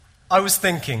I was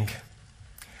thinking,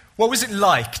 what was it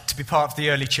like to be part of the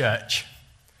early church?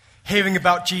 Hearing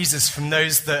about Jesus from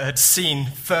those that had seen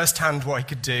firsthand what he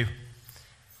could do.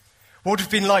 What would it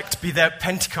have been like to be there at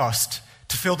Pentecost,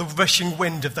 to feel the rushing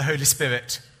wind of the Holy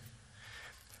Spirit?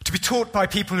 To be taught by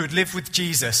people who had lived with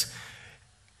Jesus,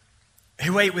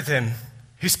 who ate with him,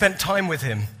 who spent time with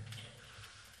him.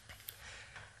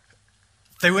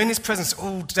 They were in his presence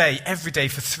all day, every day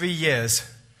for 3 years.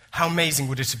 How amazing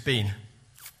would it have been?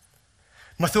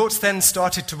 My thoughts then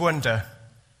started to wonder,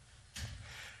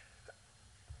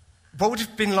 what would it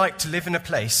have been like to live in a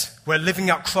place where living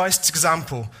out Christ's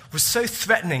example was so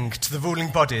threatening to the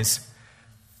ruling bodies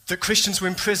that Christians were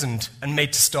imprisoned and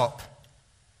made to stop?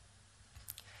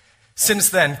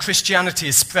 Since then, Christianity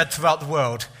has spread throughout the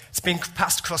world. It's been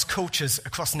passed across cultures,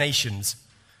 across nations.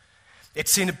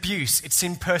 It's seen abuse, it's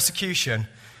seen persecution,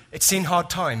 it's seen hard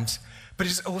times, but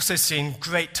it's also seen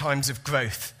great times of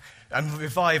growth and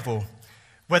revival,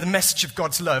 where the message of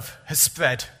God's love has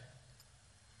spread.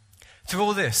 Through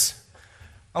all this,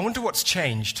 I wonder what's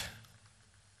changed.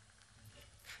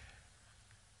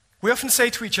 We often say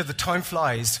to each other, time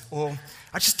flies, or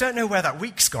I just don't know where that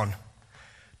week's gone.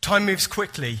 Time moves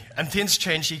quickly, and things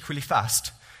change equally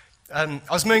fast. I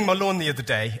was mowing my lawn the other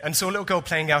day and saw a little girl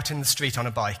playing out in the street on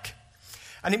a bike.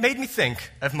 And it made me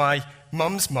think of my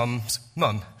mum's mum,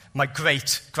 my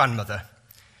great-grandmother.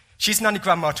 She's nanny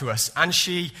grandma to us, and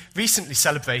she recently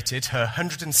celebrated her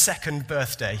 102nd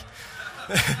birthday.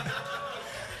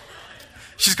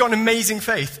 She's got an amazing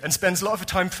faith and spends a lot of her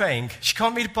time praying. She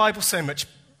can't read a Bible so much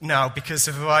now because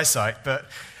of her eyesight, but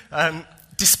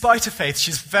despite her faith,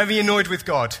 she's very annoyed with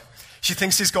God. She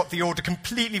thinks he's got the order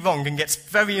completely wrong and gets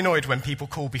very annoyed when people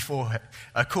called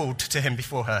to him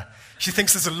before her. She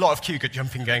thinks there's a lot of cougar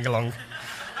jumping going along.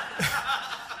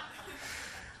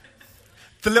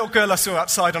 The little girl I saw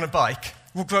outside on a bike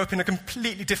will grow up in a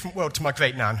completely different world to my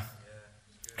great-nan.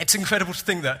 It's incredible to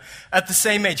think that at the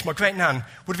same age, my great-nan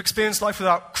would have experienced life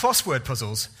without crossword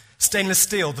puzzles, stainless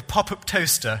steel, the pop-up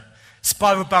toaster,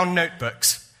 spiral-bound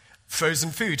notebooks, frozen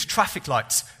food, traffic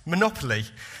lights, Monopoly,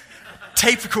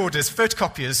 tape recorders,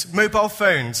 photocopiers, mobile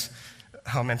phones,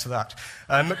 I'm into that,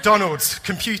 McDonald's,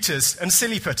 computers, and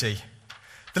silly putty.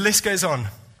 The list goes on.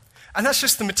 And that's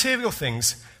just the material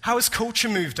things. How has culture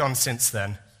moved on since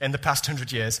then, in the past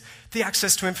 100 years? The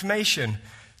access to information,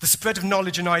 the spread of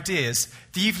knowledge and ideas,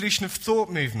 the evolution of thought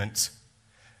movements.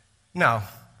 Now,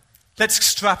 let's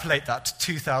extrapolate that to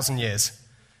 2,000 years.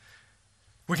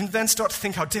 We can then start to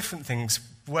think how different things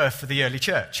were for the early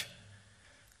church.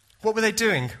 What were they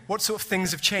doing? What sort of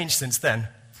things have changed since then?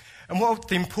 And what are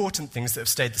the important things that have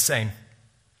stayed the same?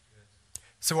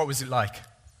 So what was it like?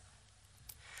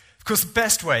 Of course, the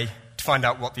best way to find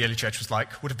out what the early church was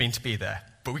like would have been to be there.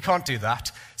 But we can't do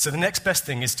that. So the next best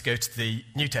thing is to go to the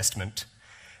New Testament.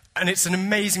 And it's an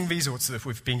amazing resource that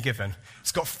we've been given.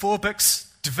 It's got 4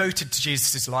 books devoted to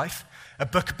Jesus' life, a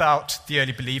book about the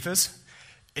early believers.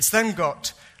 It's then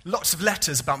got lots of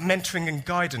letters about mentoring and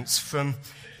guidance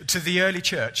to the early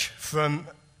church from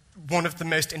one of the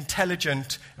most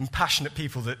intelligent and passionate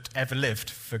people that ever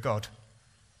lived for God.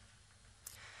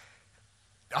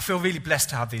 I feel really blessed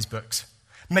to have these books.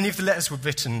 Many of the letters were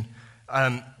written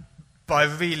by a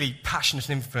really passionate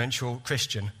and influential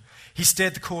Christian. He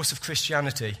steered the course of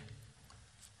Christianity.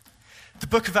 The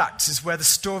book of Acts is where the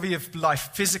story of life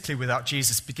physically without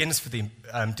Jesus begins for the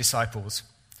disciples.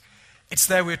 It's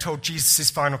there we're told Jesus'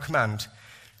 final command.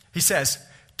 He says,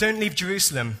 "Don't leave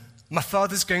Jerusalem. My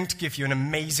Father's going to give you an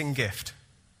amazing gift."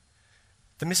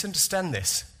 They misunderstand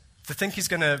this. They think he's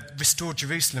going to restore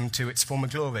Jerusalem to its former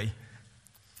glory.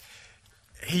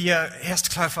 He has to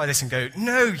clarify this and go,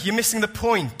 "No, you're missing the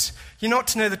point. You're not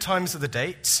to know the times or the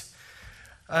dates.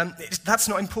 That's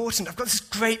not important. I've got this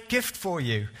great gift for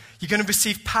you. You're going to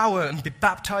receive power and be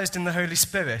baptized in the Holy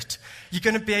Spirit. You're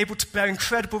going to be able to bear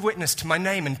incredible witness to my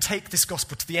name and take this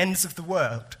gospel to the ends of the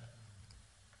world."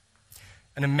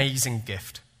 An amazing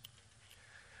gift.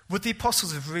 Would the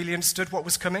apostles have really understood what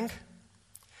was coming?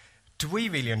 Do we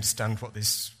really understand what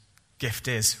this gift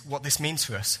is, what this means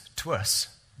for us, to us,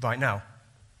 right now?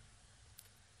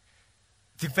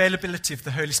 The availability of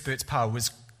the Holy Spirit's power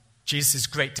was Jesus'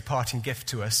 great departing gift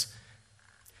to us,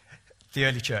 the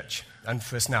early church, and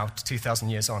for us now, 2,000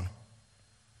 years on.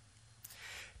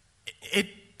 It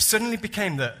suddenly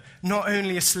became that not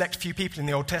only a select few people in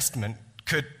the Old Testament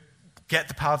could get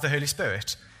the power of the Holy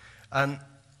Spirit.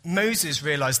 Moses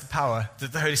realized the power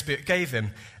that the Holy Spirit gave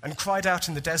him and cried out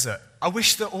in the desert, "I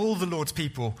wish that all the Lord's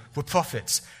people were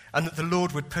prophets and that the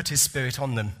Lord would put his Spirit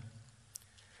on them."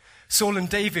 Saul and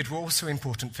David were also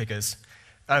important figures.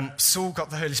 Saul got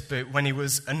the Holy Spirit when he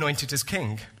was anointed as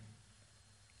king.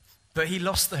 But he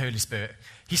lost the Holy Spirit.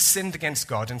 He sinned against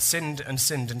God and sinned and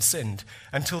sinned and sinned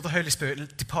until the Holy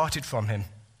Spirit departed from him.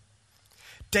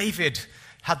 David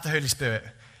had the Holy Spirit,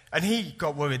 and he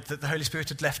got worried that the Holy Spirit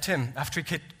had left him after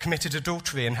he committed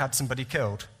adultery and had somebody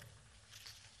killed.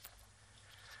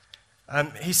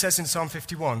 He says in Psalm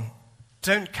 51,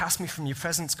 "Don't cast me from your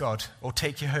presence, God, or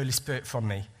take your Holy Spirit from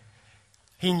me."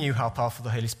 He knew how powerful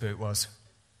the Holy Spirit was.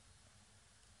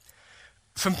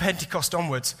 From Pentecost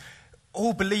onwards,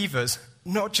 all believers,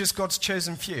 not just God's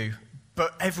chosen few,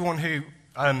 but everyone who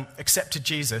accepted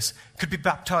Jesus, could be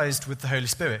baptized with the Holy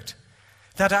Spirit.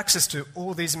 They had access to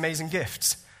all these amazing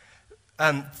gifts.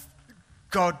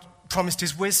 God promised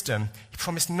his wisdom, he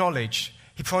promised knowledge,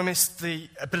 he promised the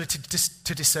ability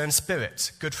to discern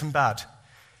spirits, good from bad.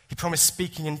 He promised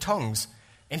speaking in tongues,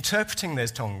 interpreting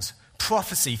those tongues,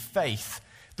 prophecy, faith,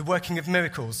 the working of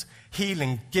miracles,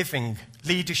 healing, giving,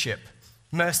 leadership,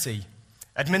 mercy,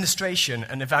 administration,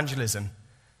 and evangelism.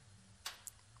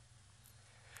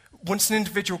 Once an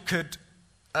individual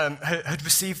had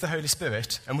received the Holy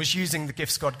Spirit and was using the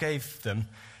gifts God gave them,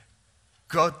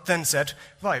 God then said,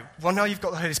 right, well, now you've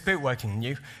got the Holy Spirit working in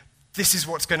you, this is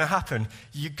what's going to happen.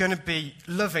 You're going to be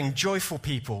loving, joyful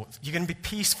people. You're going to be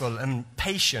peaceful and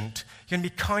patient. You're going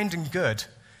to be kind and good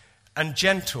and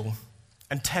gentle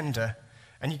and tender,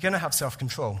 and you're going to have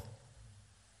self-control.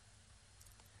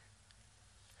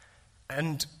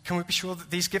 And can we be sure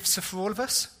that these gifts are for all of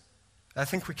us? I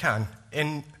think we can.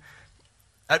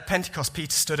 At Pentecost,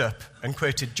 Peter stood up and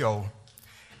quoted Joel.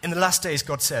 "In the last days,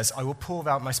 God says, I will pour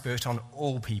out my Spirit on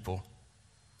all people."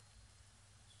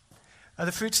 Are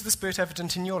the fruits of the Spirit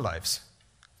evident in your lives?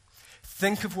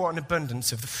 Think of what an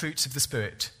abundance of the fruits of the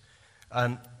Spirit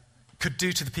could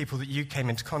do to the people that you came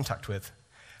into contact with.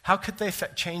 How could they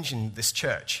affect change in this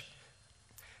church?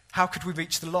 How could we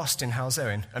reach the lost in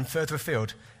Halesowen and further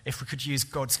afield if we could use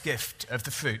God's gift of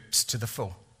the fruits to the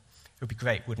full? It would be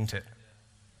great, wouldn't it?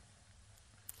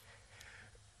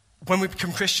 When we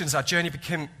become Christians, our journey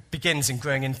begins in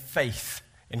growing in faith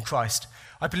in Christ.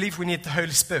 I believe we need the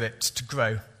Holy Spirit to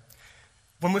grow.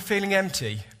 When we're feeling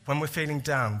empty, when we're feeling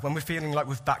down, when we're feeling like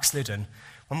we've backslidden,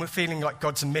 when we're feeling like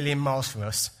God's a million miles from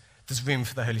us, there's room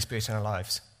for the Holy Spirit in our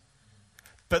lives.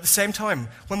 But at the same time,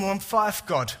 when we're on fire for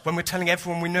God, when we're telling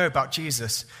everyone we know about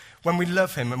Jesus, when we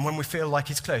love him and when we feel like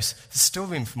he's close, there's still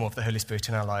room for more of the Holy Spirit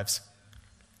in our lives.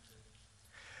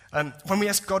 When we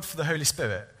ask God for the Holy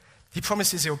Spirit, he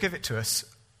promises he'll give it to us.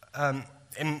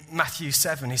 In Matthew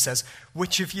 7, he says,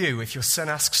 "Which of you, if your son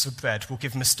asks for bread, will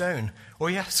give him a stone? Or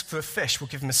he asks for a fish, will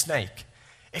give him a snake?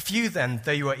 If you then,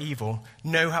 though you are evil,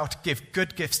 know how to give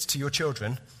good gifts to your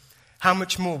children, how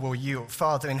much more will your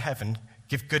Father in heaven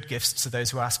give good gifts to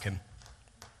those who ask him?"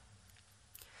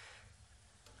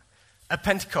 At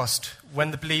Pentecost,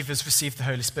 when the believers received the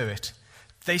Holy Spirit,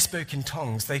 they spoke in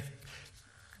tongues. They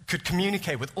could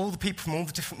communicate with all the people from all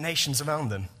the different nations around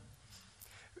them.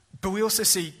 But we also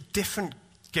see different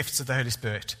gifts of the Holy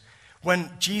Spirit.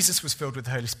 When Jesus was filled with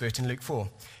the Holy Spirit in Luke 4,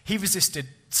 he resisted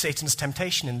Satan's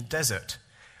temptation in the desert.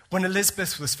 When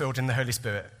Elizabeth was filled in the Holy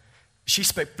Spirit, she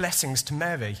spoke blessings to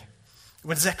Mary.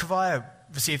 When Zechariah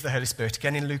received the Holy Spirit,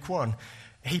 again in Luke 1,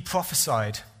 he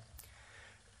prophesied.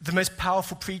 The most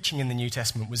powerful preaching in the New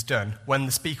Testament was done when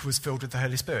the speaker was filled with the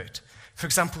Holy Spirit. For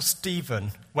example,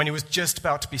 Stephen, when he was just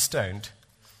about to be stoned,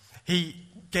 he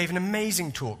gave an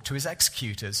amazing talk to his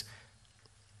executors.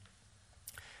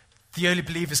 The early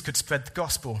believers could spread the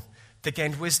gospel. They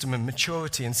gained wisdom and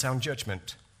maturity and sound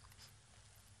judgment.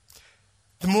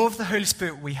 The more of the Holy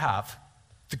Spirit we have,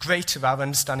 the greater our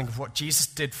understanding of what Jesus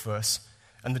did for us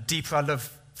and the deeper our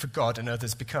love for God and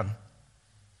others become.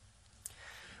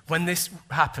 When this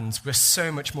happens, we're so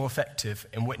much more effective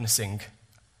in witnessing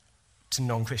to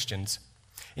non-Christians,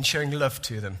 in showing love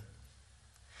to them.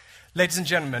 Ladies and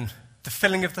gentlemen, the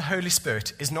filling of the Holy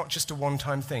Spirit is not just a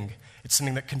one-time thing. It's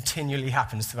something that continually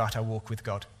happens throughout our walk with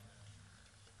God.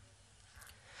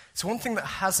 So one thing that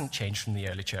hasn't changed from the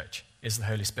early church is the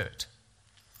Holy Spirit.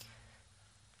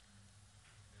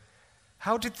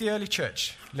 How did the early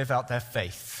church live out their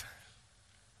faith?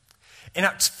 In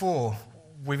Acts 4,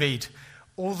 we read,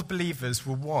 "All the believers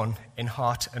were one in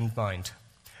heart and mind.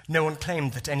 No one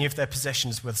claimed that any of their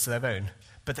possessions was their own,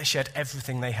 but they shared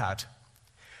everything they had.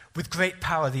 With great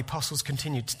power, the apostles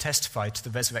continued to testify to the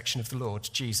resurrection of the Lord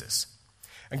Jesus.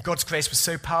 And God's grace was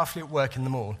so powerfully at work in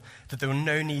them all that there were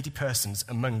no needy persons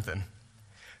among them.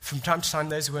 From time to time,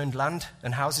 those who owned land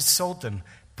and houses sold them,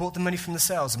 bought the money from the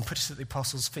sales and put it at the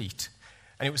apostles' feet,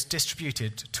 and it was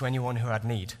distributed to anyone who had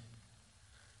need."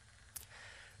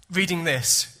 Reading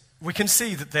this, we can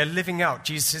see that they're living out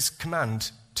Jesus'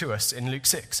 command to us in Luke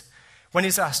 6. When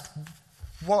he's asked,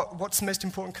 what's the most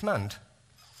important command?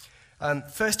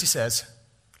 First he says,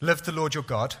 love the Lord your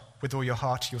God with all your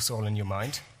heart, your soul, and your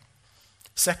mind.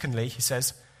 Secondly, he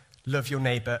says, love your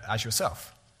neighbour as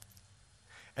yourself.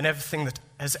 And everything that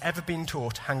has ever been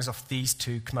taught hangs off these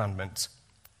two commandments.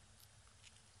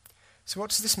 So what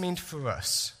does this mean for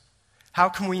us? How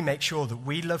can we make sure that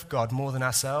we love God more than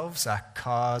ourselves, our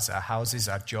cars, our houses,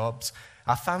 our jobs,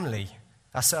 our family,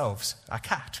 ourselves, our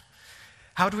cat?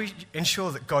 How do we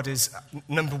ensure that God is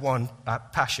number one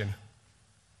passion?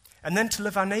 And then to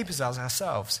love our neighbours as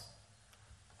ourselves.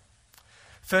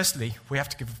 Firstly, we have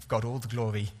to give God all the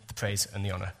glory, the praise, and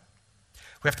the honour.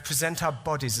 We have to present our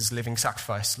bodies as living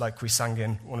sacrifice, like we sang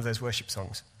in one of those worship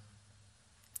songs.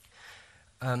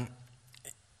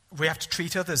 We have to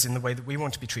treat others in the way that we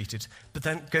want to be treated, but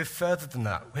then go further than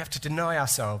that. We have to deny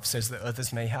ourselves so that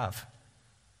others may have.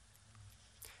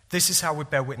 This is how we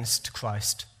bear witness to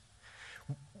Christ.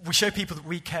 We show people that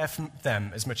we care for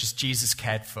them as much as Jesus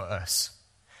cared for us.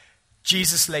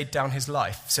 Jesus laid down his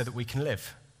life so that we can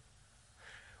live.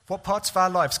 What parts of our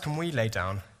lives can we lay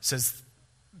down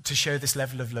to show this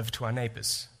level of love to our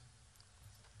neighbours?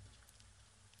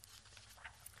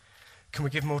 Can we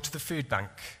give more to the food bank?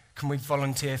 Can we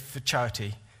volunteer for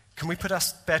charity? Can we put our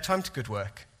spare time to good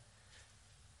work?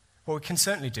 What we can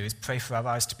certainly do is pray for our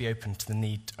eyes to be open to the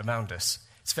need around us.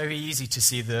 It's very easy to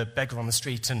see the beggar on the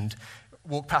street and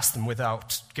walk past them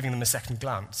without giving them a second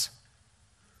glance.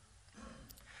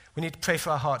 We need to pray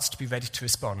for our hearts to be ready to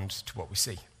respond to what we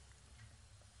see.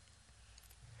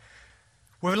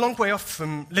 We're a long way off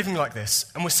from living like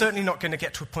this, and we're certainly not going to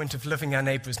get to a point of loving our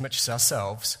neighbour as much as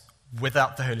ourselves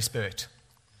without the Holy Spirit.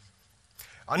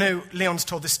 I know Leon's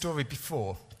told this story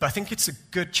before, but I think it's a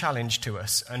good challenge to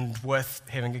us and worth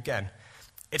hearing again.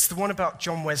 It's the one about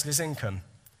John Wesley's income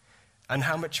and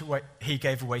how much he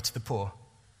gave away to the poor.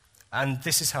 And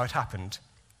this is how it happened.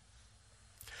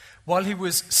 While he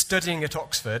was studying at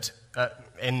Oxford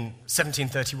in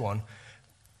 1731,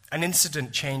 an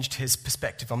incident changed his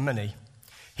perspective on money.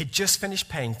 He'd just finished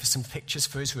paying for some pictures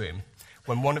for his room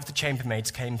when one of the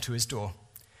chambermaids came to his door.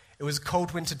 It was a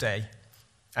cold winter day,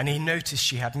 and he noticed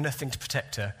she had nothing to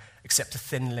protect her except a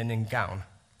thin linen gown.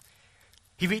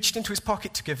 He reached into his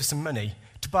pocket to give her some money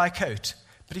to buy a coat,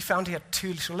 but he found he had too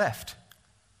little left.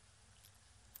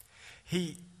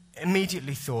 He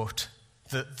immediately thought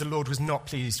that the Lord was not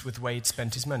pleased with the way he'd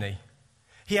spent his money.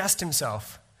 He asked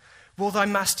himself, "Will thy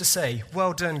master say,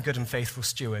 'Well done, good and faithful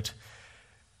steward'?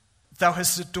 Thou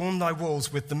hast adorned thy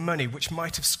walls with the money which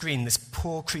might have screened this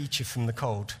poor creature from the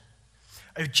cold.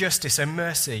 O justice, O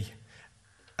mercy,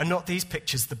 are not these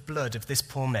pictures the blood of this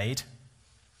poor maid?"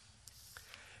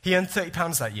 He earned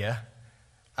 £30 that year,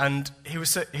 and he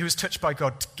was touched by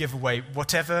God to give away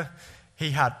whatever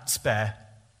he had spare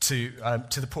to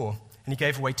the poor, and he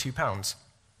gave away £2.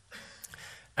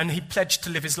 And he pledged to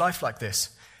live his life like this.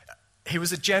 He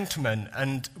was a gentleman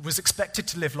and was expected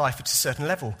to live life at a certain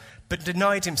level, but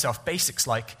denied himself basics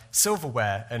like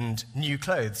silverware and new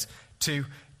clothes to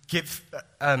give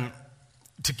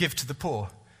to the poor.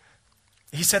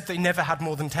 He said that he never had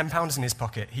more than £10 in his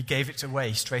pocket. He gave it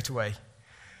away straight away.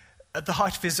 At the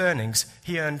height of his earnings,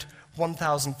 he earned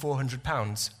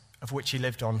 £1,400, of which he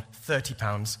lived on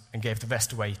 £30 and gave the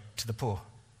rest away to the poor.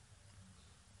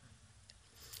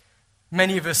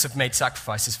 Many of us have made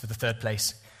sacrifices for the third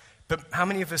place, but how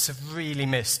many of us have really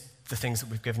missed the things that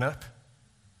we've given up?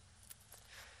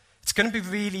 It's going to be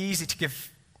really easy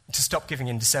to stop giving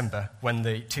in December when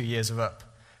the 2 years are up,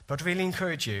 but I'd really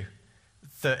encourage you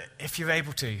that if you're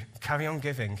able to, carry on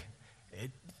giving.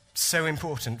 It's so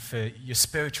important for your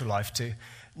spiritual life to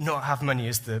not have money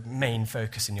as the main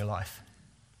focus in your life.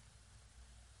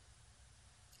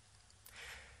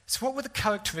 So what were the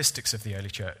characteristics of the early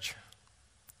church?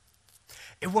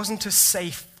 It wasn't a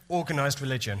safe, organized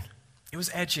religion. It was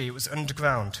edgy, it was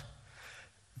underground.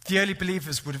 The early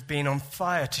believers would have been on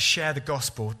fire to share the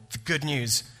gospel, the good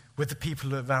news, with the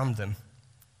people around them.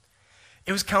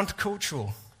 It was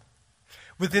countercultural.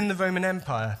 Within the Roman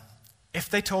Empire, if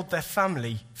they told their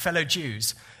family, fellow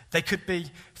Jews, they could be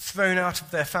thrown out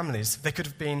of their families. They could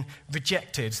have been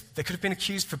rejected. They could have been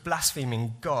accused for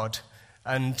blaspheming God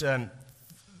and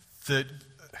the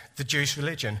Jewish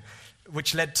religion,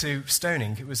 which led to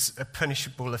stoning. It was a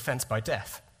punishable offense by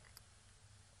death.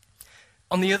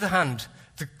 On the other hand,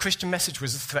 the Christian message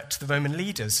was a threat to the Roman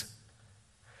leaders.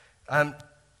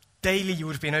 Daily you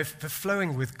would have been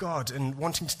overflowing with God and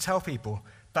wanting to tell people,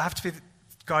 but have to be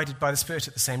guided by the Spirit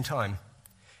at the same time.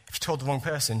 If you told the wrong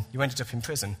person, you ended up in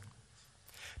prison.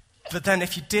 But then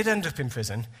if you did end up in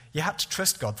prison, you had to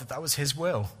trust God that was his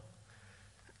will.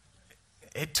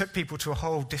 It took people to a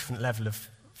whole different level of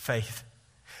faith.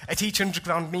 At each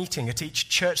underground meeting, at each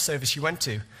church service you went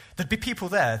to, there'd be people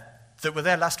there that were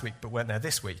there last week but weren't there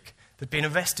this week. They'd been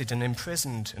arrested and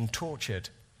imprisoned and tortured.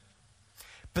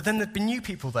 But then there'd been new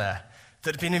people there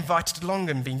that had been invited along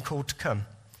and been called to come.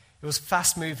 It was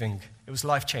fast-moving, it was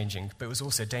life-changing, but it was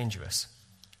also dangerous.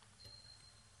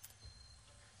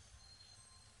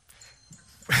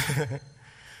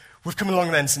 We've come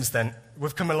along then since then.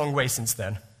 We've come a long way since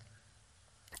then.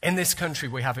 In this country,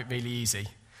 we have it really easy.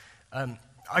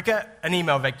 I get an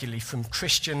email regularly from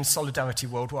Christian Solidarity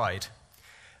Worldwide,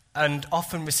 and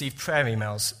often receive prayer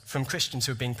emails from Christians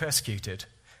who are being persecuted.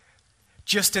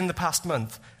 Just in the past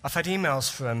month, I've had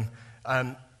emails from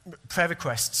prayer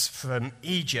requests from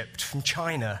Egypt, from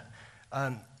China.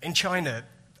 In China,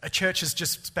 a church has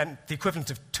just spent the equivalent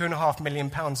of £2.5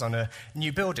 million on a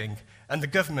new building, and the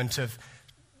government have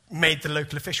made the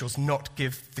local officials not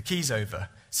give the keys over.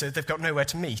 So they've got nowhere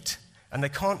to meet, and they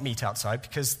can't meet outside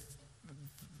because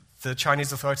the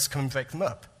Chinese authorities come and break them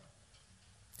up.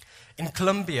 In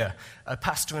Colombia, a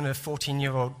pastor and a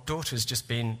 14-year-old daughter has just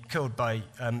been killed by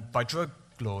drug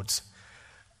lords.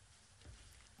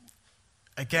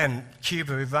 Again,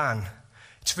 Cuba, Iran.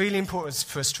 It's really important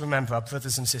for us to remember our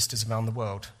brothers and sisters around the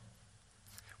world.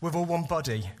 We're all one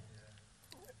body.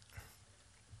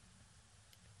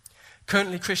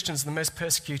 Currently, Christians are the most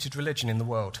persecuted religion in the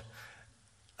world.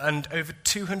 And over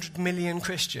 200 million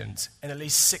Christians in at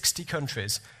least 60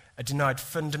 countries are denied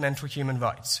fundamental human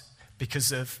rights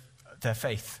because of their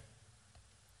faith.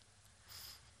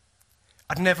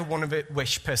 I'd never want to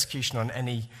wish persecution on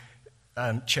any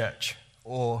church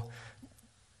or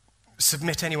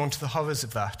submit anyone to the horrors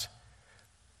of that.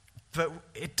 But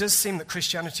it does seem that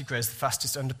Christianity grows the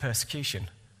fastest under persecution.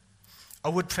 I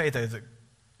would pray, though, that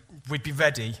we'd be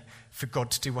ready for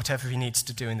God to do whatever he needs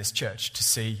to do in this church to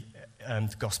see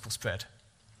the gospel spread.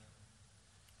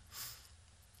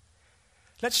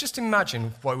 Let's just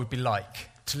imagine what it would be like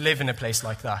to live in a place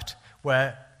like that,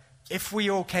 where if we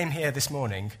all came here this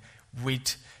morning,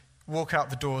 we'd walk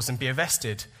out the doors and be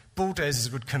arrested.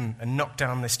 Bulldozers would come and knock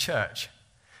down this church.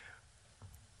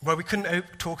 Where we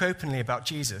couldn't talk openly about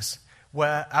Jesus,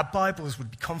 where our Bibles would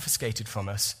be confiscated from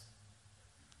us.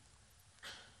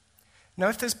 Now,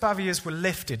 if those barriers were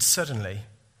lifted suddenly,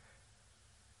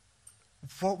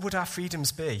 what would our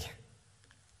freedoms be?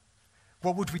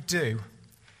 What would we do?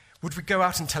 Would we go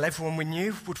out and tell everyone we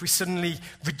knew? Would we suddenly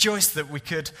rejoice that we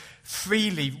could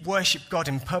freely worship God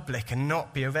in public and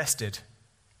not be arrested?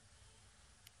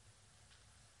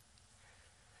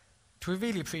 Do we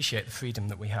really appreciate the freedom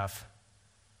that we have?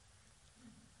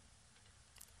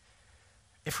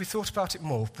 If we thought about it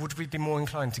more, would we be more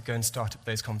inclined to go and start up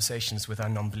those conversations with our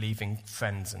non-believing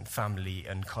friends and family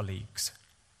and colleagues?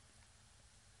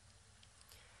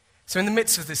 So in the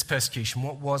midst of this persecution,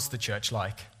 what was the church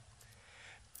like?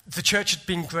 The church had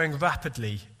been growing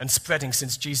rapidly and spreading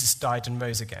since Jesus died and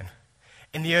rose again.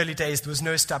 In the early days, there was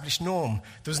no established norm.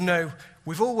 There was no,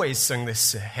 we've always sung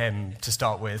this hymn to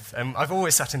start with, and I've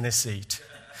always sat in this seat.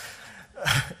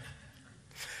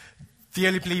 The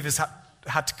early believers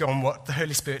had to go on what the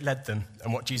Holy Spirit led them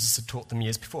and what Jesus had taught them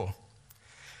years before.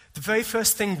 The very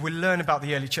first thing we learn about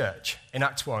the early church in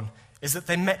Acts 1 is that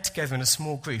they met together in a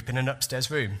small group in an upstairs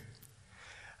room.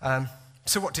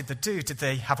 So what did they do? Did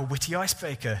they have a witty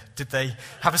icebreaker? Did they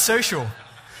have a social?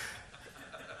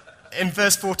 In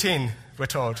verse 14, we're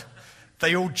told,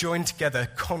 they all joined together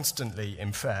constantly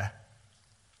in prayer.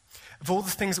 Of all the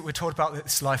things that we're told about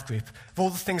this life group, of all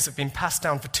the things that have been passed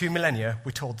down for 2 millennia,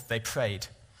 we're told that they prayed.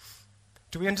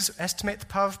 Do we underestimate the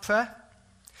power of prayer?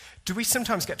 Do we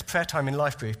sometimes get to prayer time in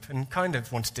life group and kind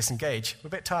of want to disengage? We're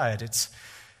a bit tired. It's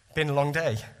been a long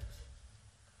day.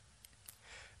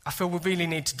 I feel we really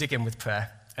need to dig in with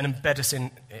prayer and embed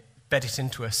it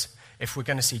into us if we're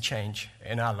going to see change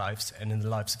in our lives and in the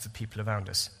lives of the people around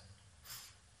us.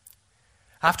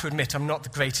 I have to admit, I'm not the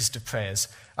greatest of prayers.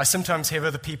 I sometimes hear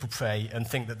other people pray and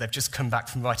think that they've just come back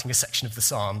from writing a section of the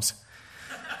Psalms.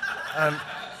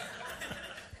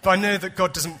 But I know that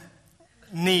God doesn't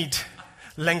need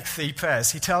lengthy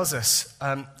prayers. He tells us,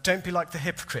 don't be like the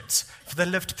hypocrites, for they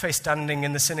love to pray standing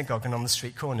in the synagogue and on the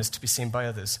street corners to be seen by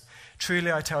others.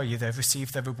 Truly, I tell you, they've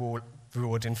received their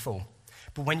reward in full.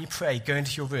 But when you pray, go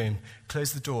into your room,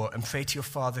 close the door, and pray to your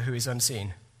Father who is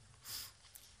unseen.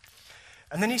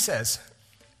 And then he says,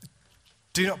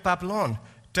 do not babble on.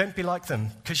 Don't be like them,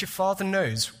 because your Father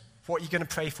knows what you're going to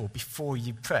pray for before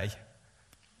you pray.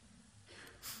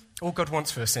 All God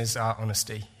wants for us is our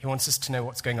honesty. He wants us to know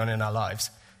what's going on in our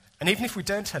lives. And even if we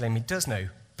don't tell him, he does know.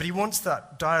 But he wants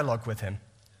that dialogue with him.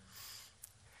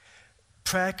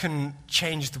 Prayer can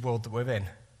change the world that we're in.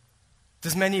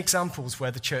 There's many examples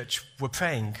where the church were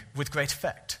praying with great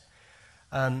effect.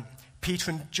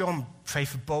 Peter and John pray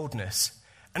for boldness,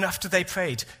 And after they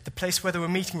prayed, the place where they were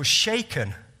meeting was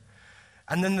shaken.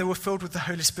 And then they were filled with the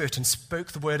Holy Spirit and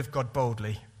spoke the word of God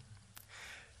boldly.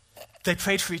 They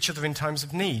prayed for each other in times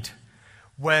of need.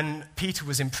 When Peter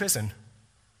was in prison,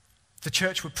 the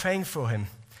church were praying for him.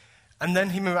 And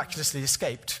then he miraculously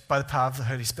escaped by the power of the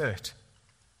Holy Spirit.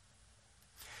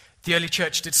 The early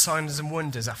church did signs and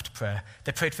wonders after prayer.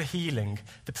 They prayed for healing.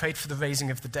 They prayed for the raising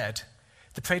of the dead.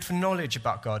 They prayed for knowledge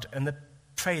about God, and they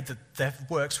prayed that their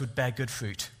works would bear good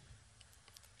fruit.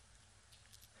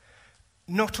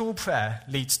 Not all prayer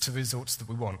leads to results that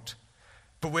we want,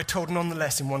 but we're told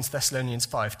nonetheless in 1 Thessalonians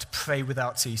 5 to pray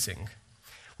without ceasing.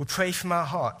 We pray from our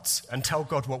hearts and tell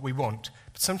God what we want,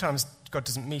 but sometimes God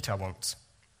doesn't meet our wants.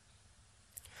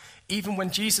 Even when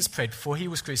Jesus prayed before he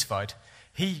was crucified,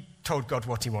 he told God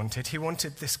what he wanted. He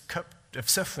wanted this cup of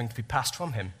suffering to be passed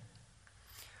from him.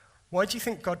 Why do you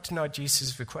think God denied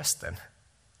Jesus' request then?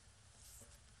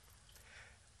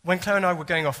 When Claire and I were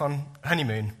going off on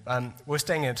honeymoon, we were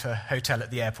staying at a hotel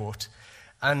at the airport,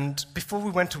 and before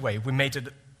we went away, we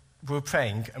were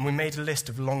praying, and we made a list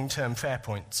of long-term prayer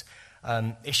points,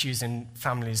 issues in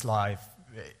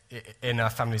our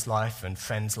family's life and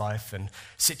friends' life, and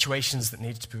situations that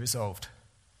needed to be resolved.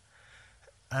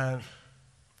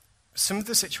 Some of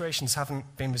the situations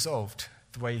haven't been resolved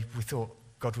the way we thought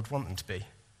God would want them to be.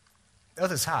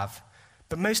 Others have,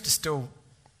 but most are still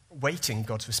waiting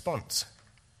God's response.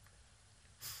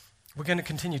 We're going to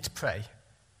continue to pray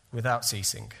without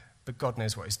ceasing, but God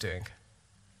knows what he's doing.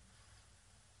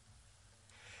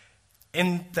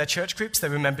 In their church groups, they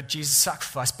remembered Jesus'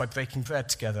 sacrifice by breaking bread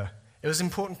together. It was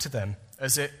important to them,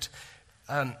 as it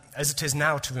is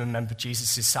now to remember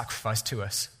Jesus' sacrifice to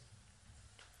us.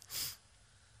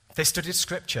 They studied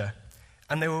Scripture,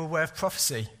 and they were aware of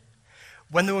prophecy.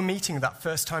 When they were meeting that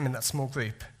first time in that small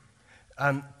group,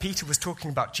 Peter was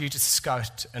talking about Judas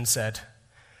Iscariot and said,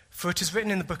 "For it is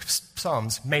written in the book of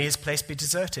Psalms, may his place be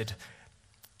deserted.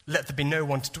 Let there be no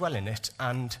one to dwell in it,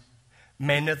 and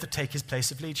may another take his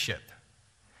place of leadership."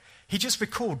 He just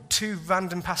recalled two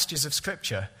random passages of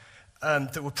Scripture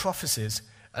that were prophecies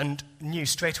and knew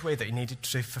straight away that he needed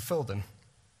to fulfill them.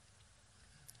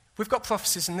 We've got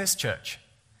prophecies in this church.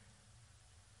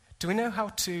 Do we know how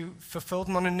to fulfill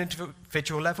them on an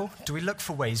individual level? Do we look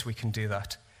for ways we can do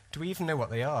that? Do we even know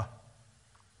what they are?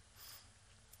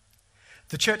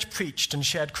 The church preached and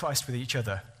shared Christ with each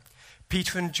other.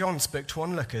 Peter and John spoke to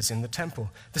onlookers in the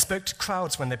temple. They spoke to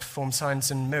crowds when they performed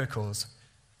signs and miracles.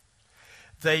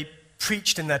 They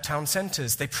preached in their town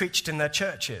centres. They preached in their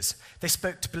churches. They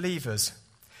spoke to believers.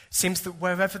 It seems that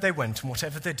wherever they went and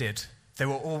whatever they did, they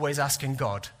were always asking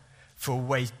God for a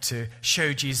way to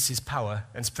show Jesus' power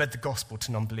and spread the gospel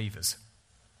to non-believers.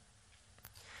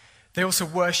 They also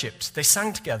worshipped. They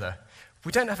sang together.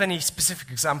 We don't have any specific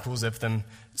examples of them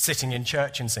sitting in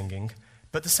church and singing,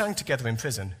 but they sang together in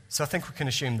prison, so I think we can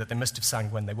assume that they must have sang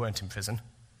when they weren't in prison.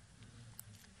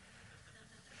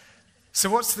 So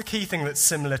what's the key thing that's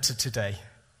similar to today?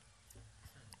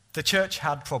 The church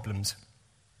had problems.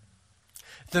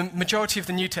 The majority of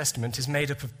the New Testament is made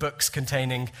up of books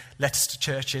containing letters to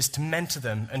churches to mentor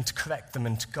them and to correct them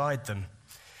and to guide them.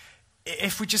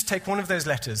 If we just take one of those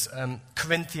letters,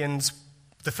 Corinthians,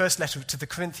 the first letter to the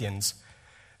Corinthians,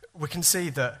 we can see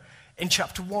that in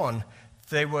chapter 1,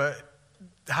 they were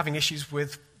having issues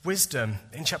with wisdom.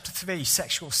 In chapter 3,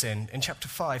 sexual sin. In chapter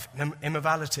 5,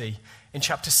 immorality. In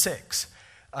chapter 6,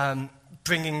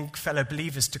 bringing fellow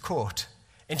believers to court.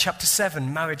 In chapter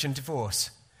 7, marriage and divorce.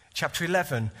 Chapter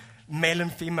 11, male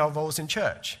and female roles in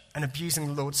church and abusing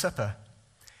the Lord's Supper.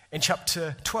 In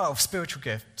chapter 12, spiritual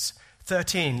gifts.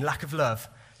 13, lack of love.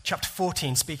 Chapter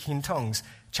 14, speaking in tongues.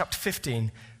 Chapter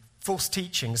 15, false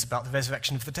teachings about the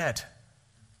resurrection of the dead.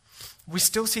 We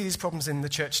still see these problems in the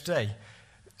church today.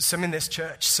 Some in this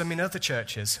church, some in other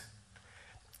churches.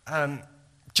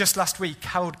 Just last week,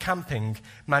 Harold Camping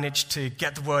managed to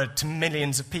get the word to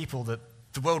millions of people that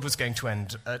the world was going to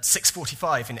end at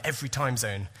 6:45 in every time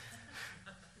zone.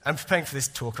 And preparing for this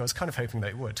talk, I was kind of hoping that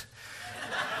it would.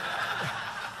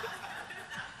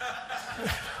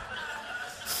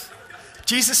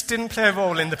 Jesus didn't play a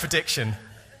role in the prediction.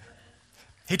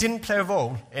 He didn't play a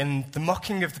role in the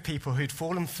mocking of the people who'd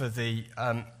fallen for the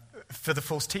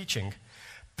false teaching.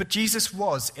 But Jesus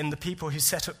was in the people who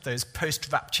set up those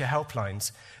post-rapture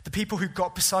helplines, the people who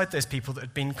got beside those people that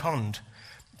had been conned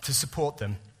to support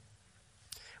them.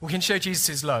 We can show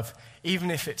Jesus' love,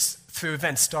 even if it's through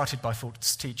events started by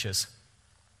false teachers.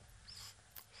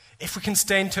 If we can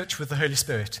stay in touch with the Holy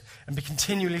Spirit and be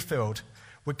continually filled,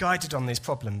 we're guided on these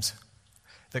problems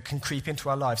that can creep into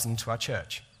our lives and into our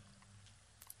church.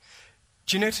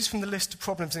 Do you notice from the list of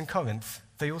problems in Corinth,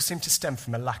 they all seem to stem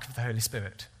from a lack of the Holy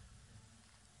Spirit?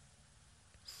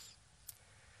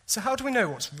 So how do we know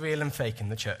what's real and fake in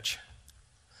the church?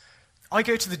 I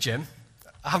go to the gym.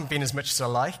 I haven't been as much as I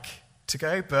like to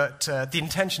go, but the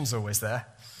intention's always there.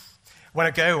 When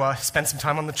I go, I spend some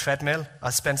time on the treadmill, I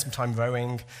spend some time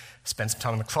rowing, spend some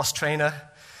time on the cross trainer.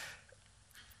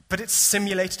 But it's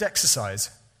simulated exercise.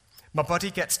 My body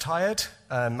gets tired,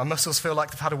 my muscles feel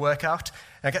like they've had a workout,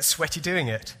 and I get sweaty doing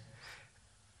it.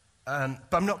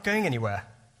 But I'm not going anywhere.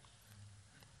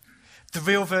 The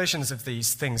real versions of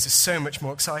these things are so much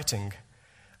more exciting.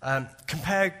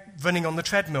 Compare running on the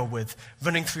treadmill with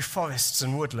running through forests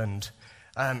and woodland,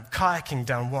 kayaking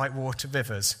down whitewater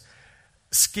rivers,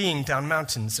 skiing down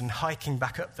mountains and hiking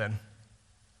back up them.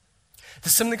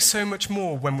 There's something so much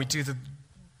more when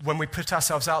we put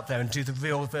ourselves out there and do the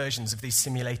real versions of these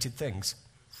simulated things.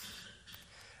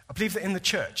 I believe that in the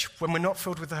church, when we're not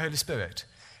filled with the Holy Spirit,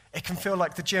 it can feel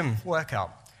like the gym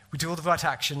workout. We do all the right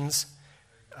actions,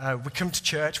 we come to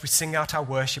church, we sing out our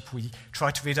worship, we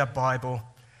try to read our Bible,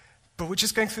 but we're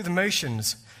just going through the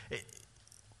motions.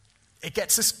 It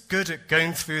gets us good at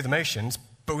going through the motions,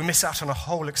 but we miss out on a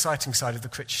whole exciting side of the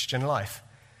Christian life.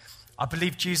 I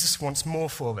believe Jesus wants more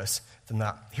for us than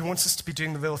that. He wants us to be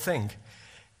doing the real thing,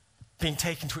 being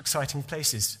taken to exciting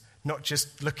places, not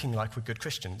just looking like we're good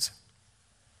Christians.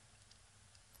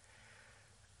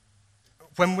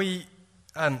 When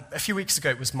a few weeks ago,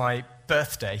 it was my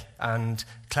birthday, and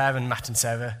Claire and Matt and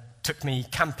Sarah took me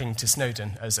camping to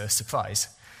Snowdon as a surprise.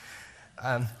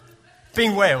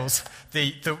 Being Wales,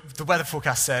 the weather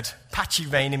forecast said patchy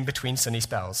rain in between sunny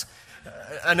spells.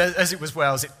 And as it was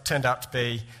Wales, it turned out to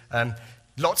be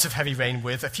lots of heavy rain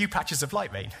with a few patches of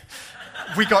light rain.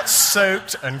 We got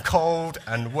soaked and cold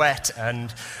and wet,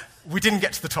 and we didn't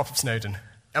get to the top of Snowdon,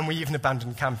 and we even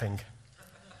abandoned camping.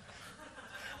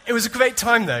 It was a great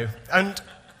time, though, and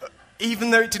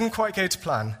even though it didn't quite go to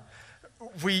plan,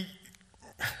 we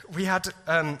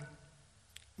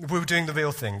were doing the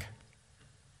real thing.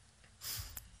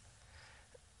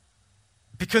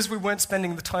 Because we weren't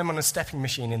spending the time on a stepping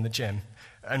machine in the gym,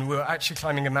 and we were actually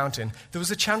climbing a mountain, there was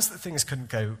a chance that things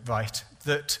couldn't go right,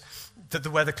 that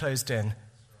the weather closed in.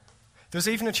 There was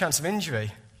even a chance of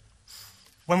injury.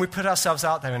 When we put ourselves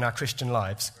out there in our Christian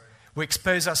lives, we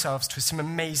expose ourselves to some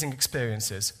amazing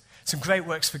experiences, some great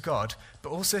works for God, but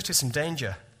also to some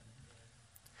danger.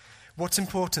 What's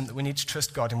important that we need to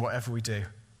trust God in whatever we do.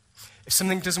 If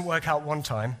something doesn't work out one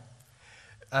time,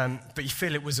 but you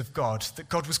feel it was of God, that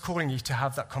God was calling you to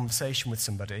have that conversation with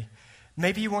somebody,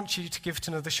 maybe He wants you to give it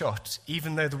another shot,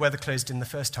 even though the weather closed in the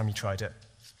first time you tried it.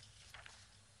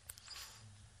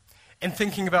 In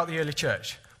thinking about the early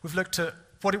church, we've looked at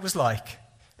what it was like,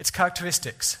 its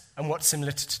characteristics, and what's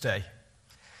similar to today.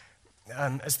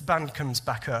 As the band comes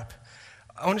back up,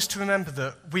 I want us to remember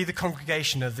that we, the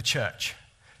congregation, are the church.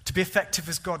 To be effective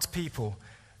as God's people,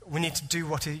 we need to do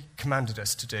what He commanded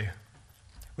us to do.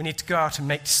 We need to go out and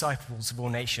make disciples of all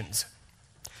nations.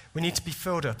 We need to be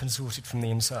filled up and sorted from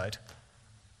the inside.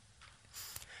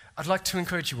 I'd like to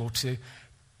encourage you all to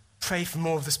pray for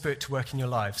more of the Spirit to work in your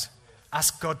lives.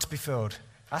 Ask God to be filled.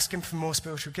 Ask Him for more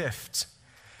spiritual gifts.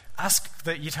 Ask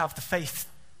that you'd have the faith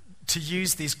to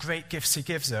use these great gifts He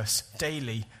gives us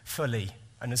daily, fully,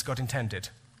 and as God intended.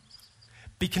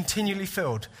 Be continually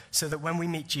filled so that when we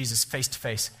meet Jesus face to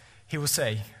face, He will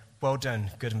say, "Well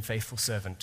done, good and faithful servant."